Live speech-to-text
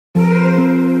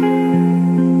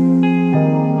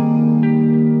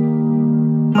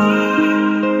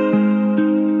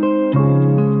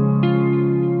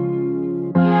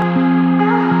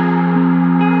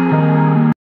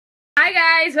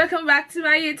to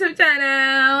my YouTube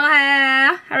channel.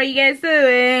 How are you guys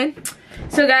doing?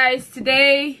 So guys,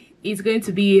 today is going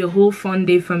to be a whole fun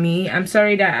day for me. I'm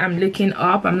sorry that I'm looking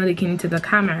up. I'm not looking into the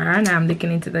camera. Now I'm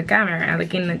looking into the camera. I'm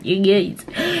looking at you guys.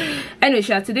 Anyway,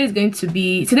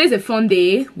 today's a fun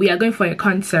day. We are going for a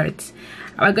concert.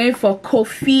 We're going for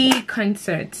Kofi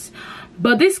concerts.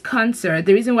 But this concert,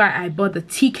 the reason why I bought the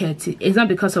ticket is not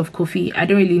because of Kofi. I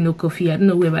don't really know Kofi. I don't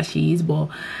know whoever she is, but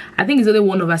I think it's only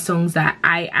one of her songs that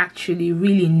I actually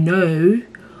really know.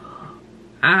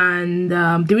 And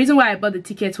the reason why I bought the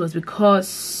ticket was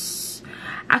because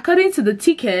according to the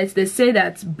tickets, they say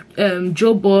that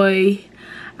Joeboy,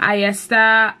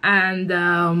 Ayesta, and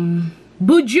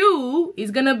Buju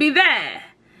is gonna be there.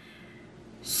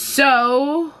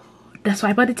 So that's why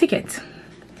I bought the ticket.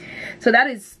 So that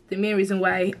is the main reason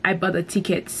why I bought the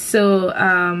ticket. So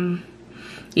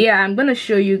yeah, I'm gonna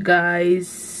show you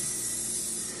guys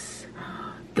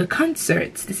the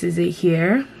concerts. This is it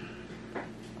here.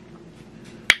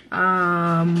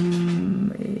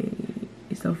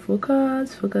 It's not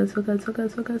focus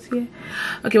here.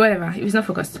 Okay, whatever, if it's not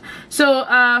focused. So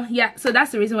yeah, so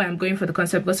that's the reason why I'm going for the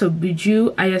concert, because of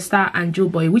Buju, Ayesta, and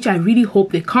Joeboy, which I really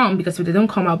hope they come, because if they don't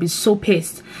come, I'll be so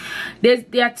pissed. There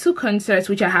are two concerts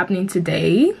which are happening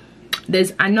today.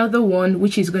 There's another one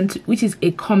which is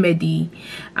a comedy.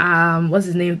 What's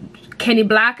his name? Kenny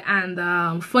BLAQ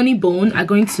and Funny Bone are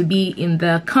going to be in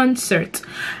the concert.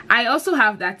 I also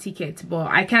have that ticket, but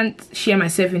I can't share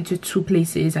myself into two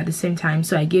places at the same time,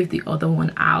 so I gave the other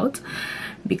one out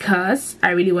because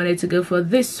I really wanted to go for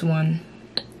this one,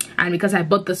 and because I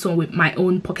bought this one with my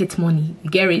own pocket money. You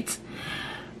get it?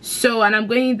 So, and I'm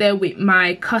going there with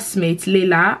my cosmate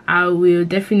Leila. I will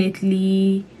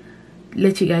definitely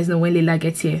let you guys know when Leila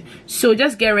gets here. So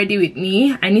just get ready with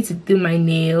me. I need to do my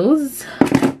nails.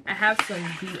 I have some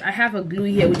glue. I have a glue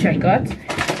here which I got,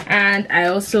 and I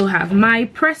also have my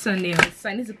press-on nails. So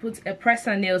I need to put a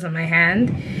press-on nails on my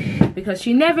hand because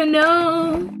you never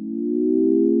know.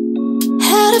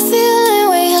 Had a feeling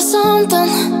we had something.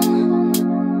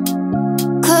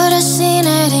 Could have seen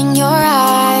it in your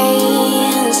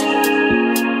eyes.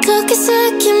 Took a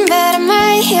second, but I'm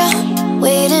right here,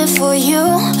 waiting for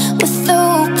you with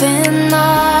open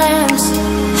arms.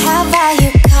 How about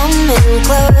you coming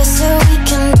closer? We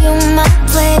can do my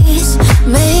place.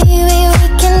 Maybe we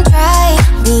can try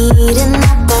meeting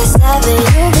up by 7.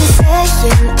 You'll be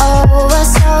saying over,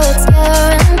 so it's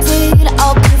guaranteed.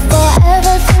 I'll be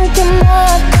forever thinking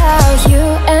more about you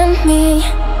and me.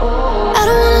 I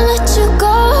don't wanna let you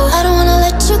go. I don't wanna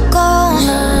let you go.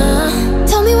 Nah.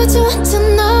 Tell me what you want to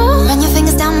know. Run your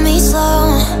fingers down me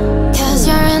slow, 'cause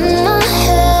you're in my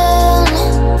head.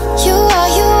 You are,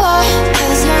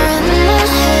 'cause you're in my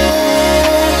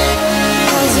head.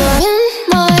 'Cause you're in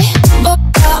my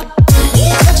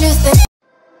what you think?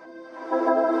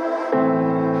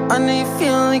 I know you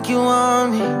feel like you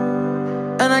want me,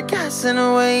 and I guess in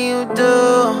a way you do.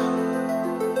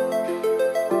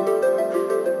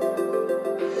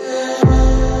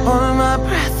 Holding my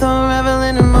breath,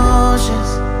 unraveling emotions.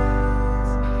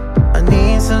 I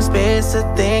need some space to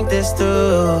think this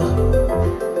through.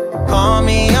 Call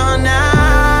me all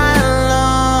night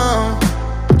long.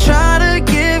 Try to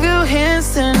give you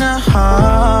hints and a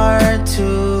hard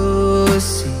to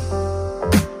see.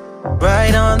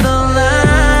 Right on the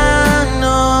line,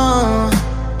 no.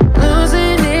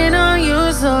 Losing it on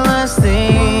you's the last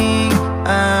thing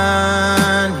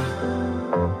I need.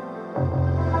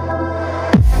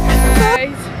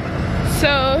 Guys,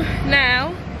 so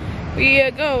now we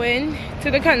are going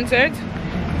to the concert.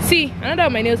 See, another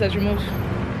of my nails has removed.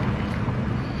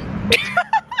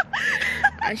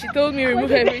 And she told me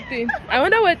remove everything. I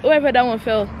wonder wherever that one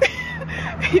fell.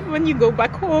 When you go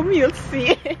back home, you'll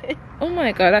see it. Oh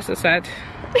my god, that's so sad.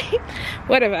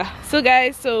 Whatever. So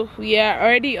guys, so we are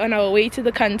already on our way to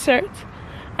the concert,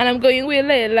 and I'm going with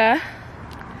Leila.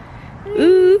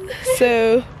 Ooh.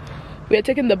 So we are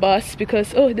taking the bus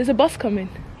because there's a bus coming.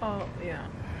 Oh yeah.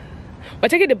 We're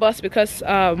taking the bus because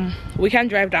we can't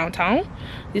drive downtown.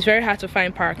 It's very hard to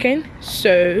find parking,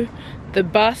 so the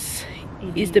bus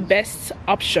is the best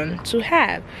option to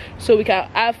have, so we can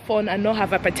have fun and not have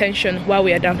hypertension while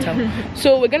we are downtown.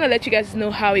 So we're gonna let you guys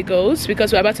know how it goes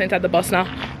because we're about to enter the bus now.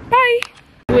 Bye.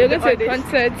 We're going to a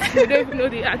concert. We don't even know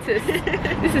the artist.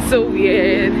 This is so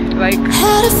weird. Like,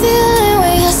 Had a feeling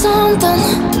we had something.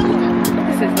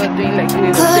 this is not doing like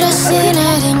this. Could have seen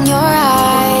it in your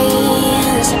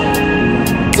eyes.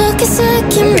 Took a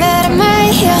second, but I'm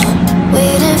right here,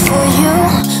 waiting for you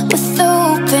with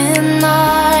open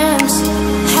arms.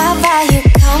 How about you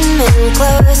coming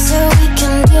closer? We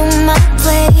can do my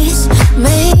place.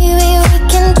 Maybe we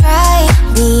can try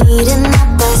meeting up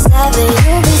by 7.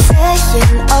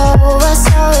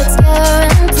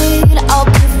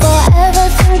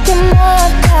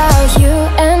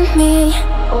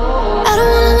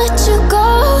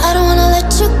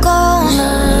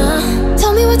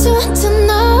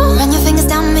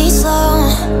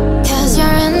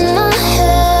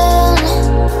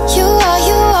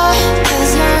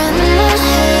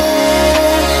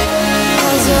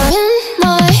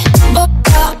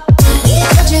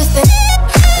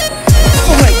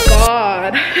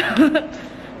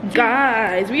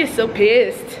 Guys, we are so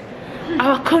pissed.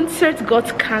 Our concert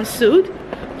got cancelled,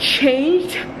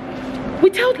 changed,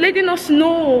 without letting us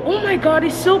know. Oh my god,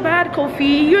 it's so bad,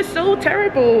 Kofi. You're so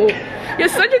terrible. You're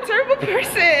such a terrible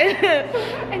person.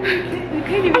 And we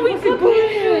can't even go to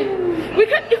Buju. We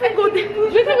can't even go there.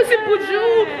 We can't even see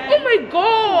Buju. Oh my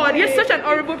god, you're such an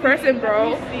horrible person,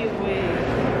 bro.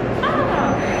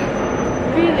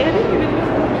 Really? I didn't even know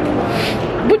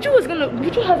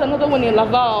Buju has another one in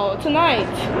Laval tonight.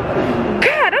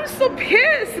 God, I'm so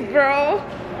pissed, bro.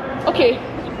 Okay,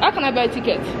 how can I buy a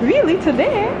ticket? Really?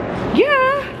 Today?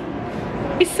 Yeah,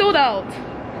 it's sold out.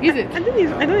 Is it? I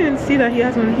don't even see that he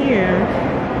has one here.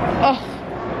 Oh,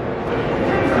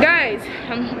 guys,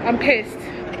 I'm pissed.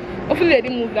 Hopefully I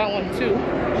didn't move that one too.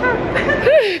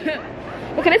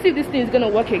 Okay, let's see if this thing is gonna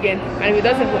work again. And if it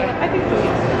doesn't work, I think so.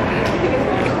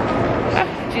 ah,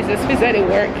 Jesus, please let it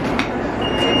work.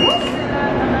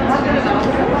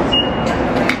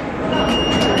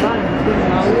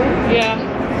 Yeah,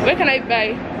 where can I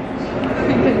buy?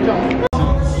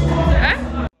 Huh?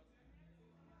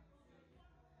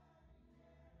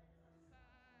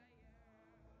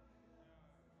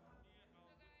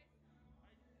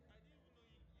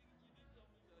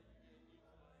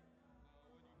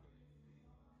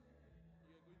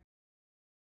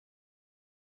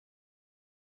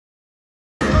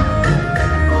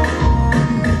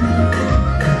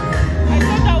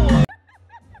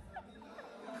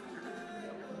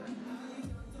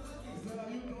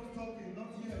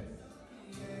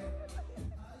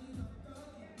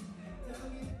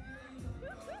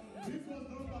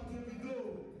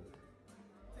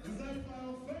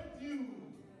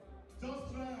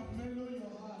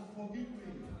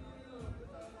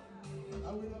 I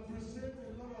will appreciate a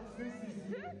lot of faces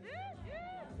here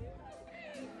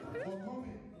for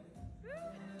coming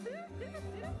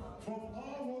from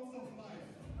all walks of life.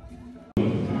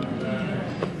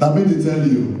 That means they tell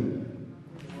you.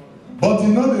 But you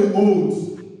know the old.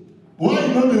 Why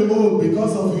you know the old?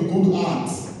 Because of the good art.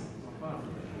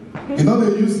 You know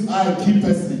they use eye keep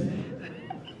person.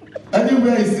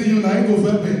 Anywhere I see you, now you go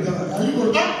for bend down. Now you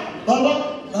go, Baba,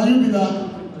 now you be that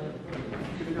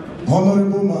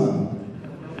honorable man.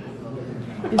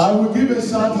 I will give a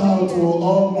shout out to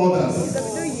all mothers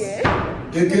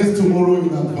against tomorrow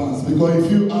in advance, because in a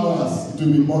few hours it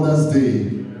will be Mother's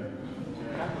Day.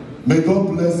 May God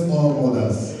bless all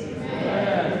mothers.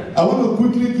 I want to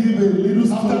quickly give a little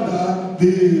story that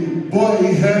the boy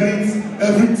inherits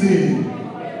everything.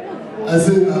 I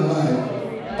said, "No lie,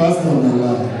 Pastor, no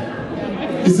lie."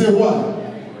 He said, "What?"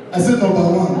 I said, "Number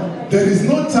one, there is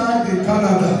no child in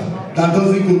Canada that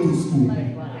doesn't go to school."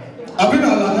 I've been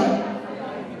alive.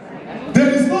 There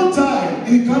is no child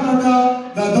in Canada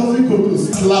that doesn't go to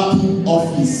slapping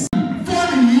office.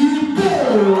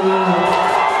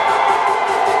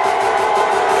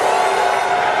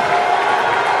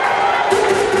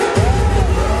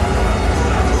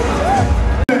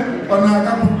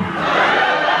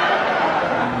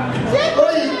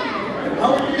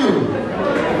 How are you?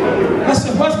 That's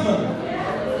your husband.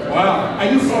 Wow. Are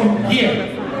you from here?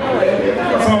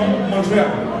 From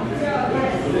Montreal?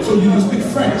 So you speak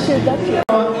French? In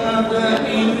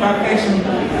vacation.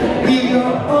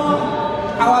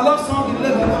 Our love song is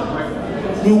Lebanon.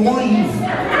 We want you.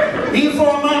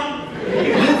 Informa.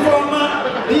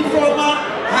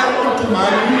 I want to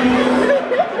marry you.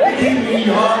 Give me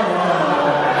your love.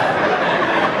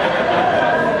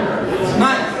 It's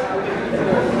nice.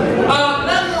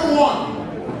 Level 1.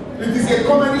 It is a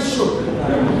comedy show.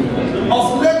 Of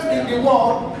late in the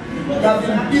world, they have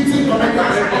been beating comedians up and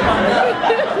down.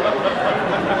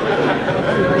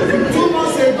 2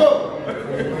 months ago,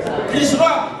 Chris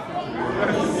Rock,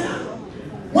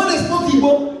 when they spoke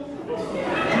Igbo,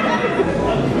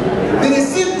 they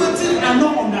see nothing and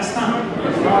don't understand.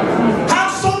 How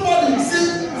somebody say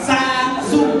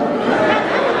Zazu.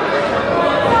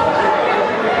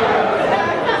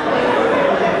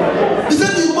 He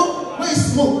said Igbo, where is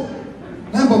smoke?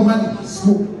 Now Bob Marley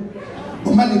smoke.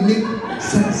 Bob Marley make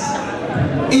sense.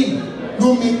 In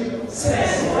no make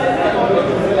sense.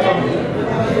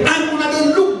 And when they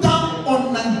look down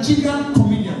on Nigerian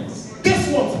comedians, guess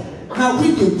what? Now we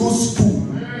dey go school.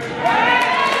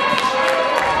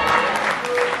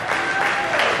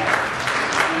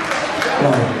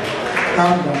 Wow.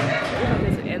 Calm down. I'm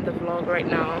going to end the vlog right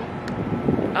now.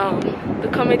 The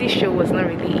comedy show was not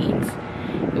really it.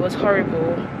 It was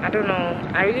horrible. I don't know.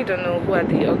 I really don't know who are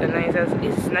the organizers.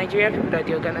 It's Nigerian people that are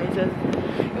the organizers.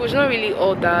 It was not really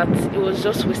all that. It was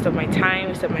just waste of my time,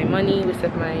 waste of my money, waste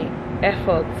of my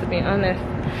effort, to be honest.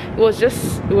 It was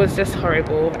just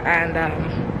horrible. And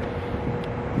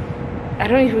I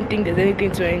don't even think there's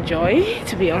anything to enjoy,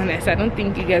 to be honest. I don't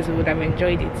think you guys would have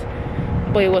enjoyed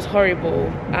it, but it was horrible.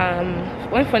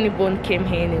 When Funny Bone came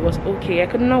in, it was okay. I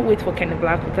could not wait for Kenny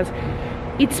BLAQ because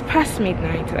it's past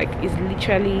midnight. Like, it's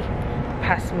literally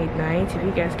past midnight. If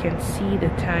you guys can see the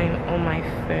time on my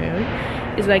phone,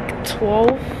 it's like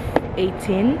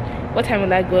 12:18. What time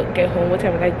will I get home? What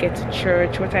time will I get to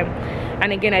church? What time?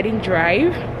 And again, I didn't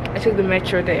drive. I took the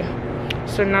metro there.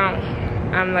 So now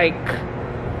I'm like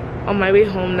on my way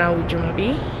home now with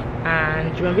Jumabi,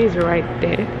 and Jumabi is right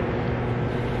there.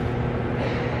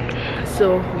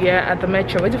 So we are at the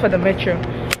metro, waiting for the metro.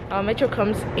 Our metro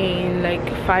comes in like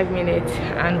 5 minutes,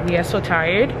 and we are so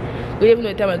tired. We don't even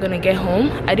know the time we're gonna get home.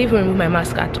 I didn't even remove my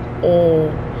mask at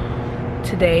all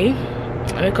today.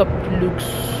 My makeup looks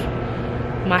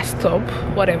masked up,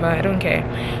 whatever, I don't care.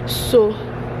 So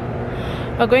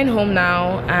we're going home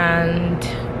now, and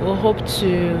we'll hope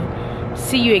to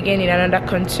see you again in another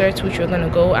concert which we're gonna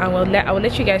go, and I will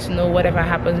let you guys know whatever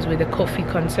happens with the Kofi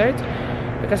concert,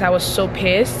 because I was so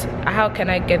pissed. How can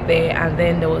I get there and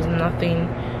then there was nothing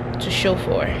to show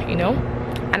for, you know?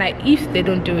 And if they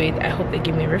don't do it, I hope they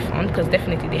give me a refund, because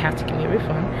definitely they have to give me a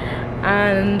refund.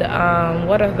 And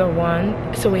what other one?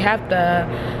 So we have the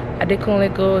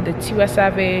Adekunle, the Tiwa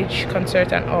Savage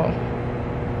concert and all.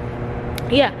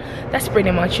 Yeah, that's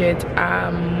pretty much it.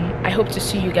 I hope to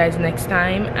see you guys next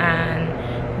time, and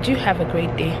do have a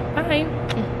great day. Bye.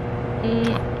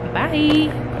 Bye.